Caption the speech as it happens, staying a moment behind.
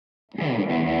Music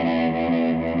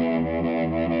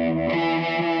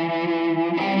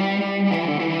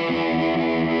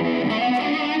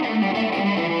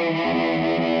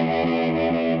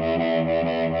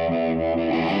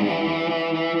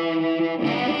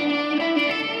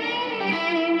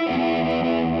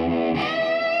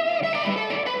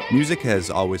has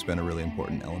always been a really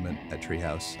important element at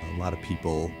Treehouse. A lot of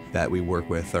people that we work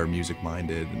with are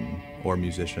music-minded or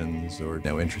musicians or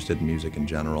interested in music in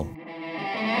general.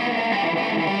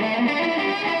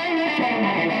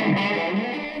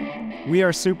 We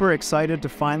are super excited to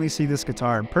finally see this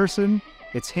guitar in person.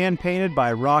 It's hand-painted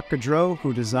by Rutter Guitars,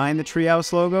 who designed the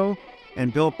Treehouse logo,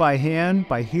 and built by hand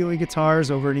by Healy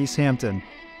Guitars over in East Hampton.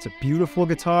 It's a beautiful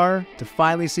guitar. To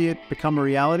finally see it become a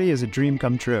reality is a dream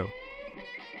come true.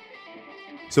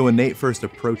 So when Nate first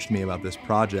approached me about this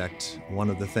project, one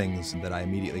of the things that I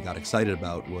immediately got excited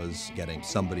about was getting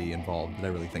somebody involved that I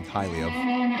really think highly of.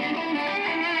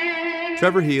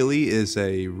 Trevor Healy is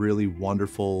a really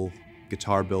wonderful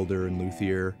guitar builder and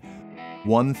luthier.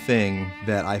 One thing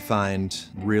that I find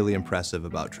really impressive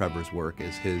about Trevor's work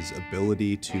is his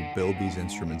ability to build these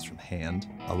instruments from hand.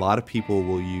 A lot of people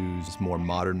will use more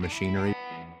modern machinery.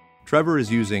 Trevor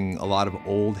is using a lot of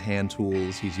old hand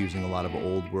tools. He's using a lot of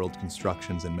old world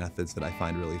constructions and methods that I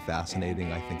find really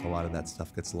fascinating. I think a lot of that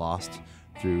stuff gets lost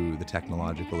through the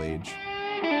technological age.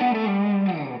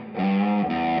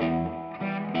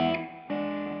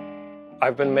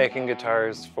 I've been making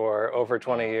guitars for over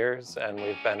 20 years, and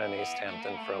we've been in East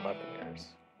Hampton for 11 years.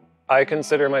 I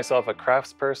consider myself a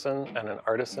craftsperson and an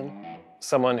artisan,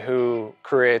 someone who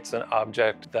creates an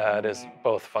object that is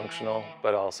both functional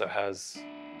but also has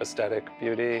aesthetic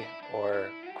beauty or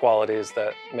qualities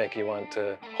that make you want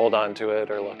to hold on to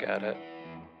it or look at it.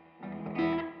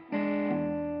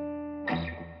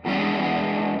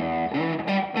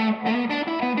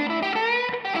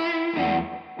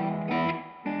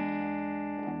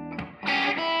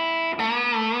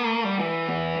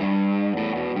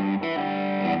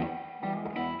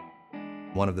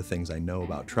 One of the things I know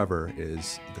about Trevor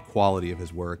is the quality of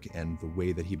his work, and the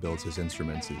way that he builds his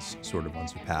instruments is sort of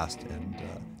unsurpassed, and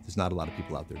there's not a lot of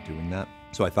people out there doing that.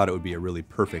 So I thought it would be a really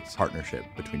perfect partnership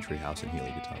between Treehouse and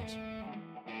Healy Guitars.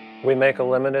 We make a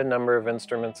limited number of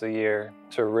instruments a year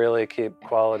to really keep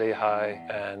quality high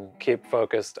and keep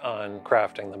focused on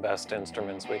crafting the best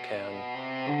instruments we can.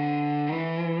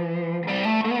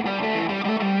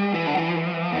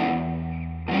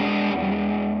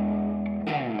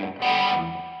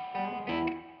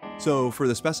 So for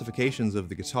the specifications of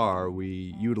the guitar,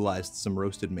 we utilized some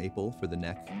roasted maple for the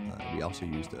neck. We also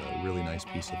used a really nice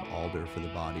piece of alder for the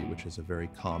body, which is a very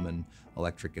common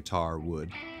electric guitar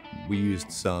wood. We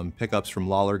used some pickups from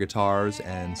Lollar Guitars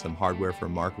and some hardware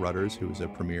from Mark Rutters, who is a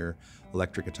premier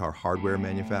electric guitar hardware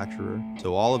manufacturer.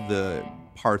 So all of the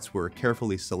parts were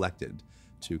carefully selected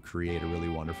to create a really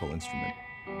wonderful instrument.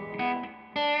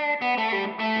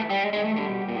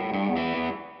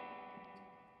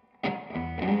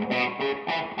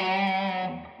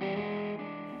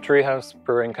 Treehouse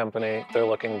Brewing Company, they're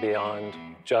looking beyond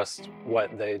just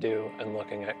what they do and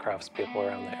looking at craftspeople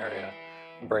around the area,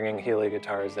 bringing Healy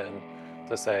Guitars in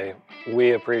to say,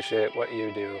 we appreciate what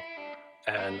you do,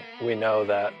 and we know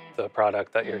that the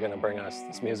product that you're going to bring us,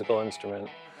 this musical instrument,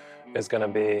 is going to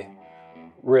be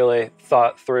really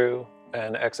thought through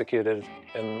and executed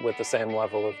with the same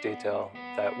level of detail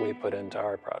that we put into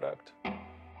our product.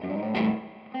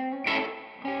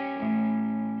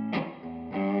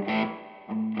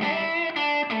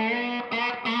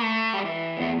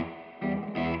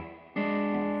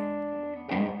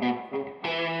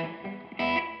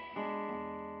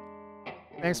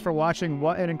 Thanks for watching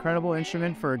What an Incredible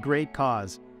Instrument for a Great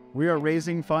Cause. We are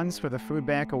raising funds for the Food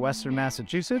Bank of Western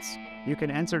Massachusetts. You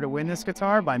can enter to win this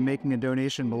guitar by making a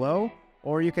donation below,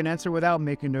 or you can enter without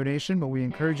making a donation, but we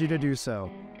encourage you to do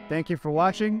so. Thank you for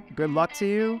watching, good luck to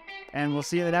you, and we'll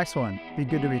see you in the next one. Be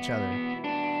good to each other.